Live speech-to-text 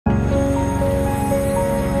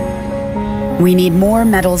We need more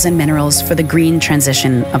metals and minerals for the green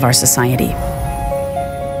transition of our society.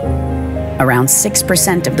 Around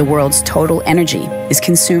 6% of the world's total energy is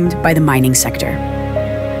consumed by the mining sector.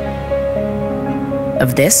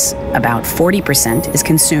 Of this, about 40% is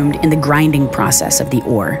consumed in the grinding process of the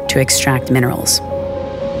ore to extract minerals.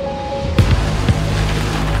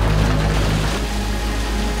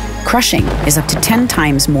 Crushing is up to 10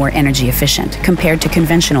 times more energy efficient compared to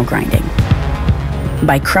conventional grinding.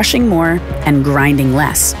 By crushing more and grinding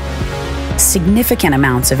less, significant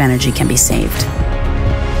amounts of energy can be saved.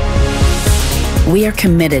 We are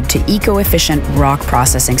committed to eco-efficient rock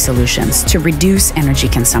processing solutions to reduce energy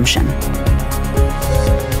consumption.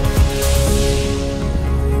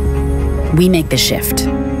 We make the shift,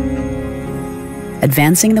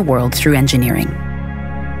 advancing the world through engineering.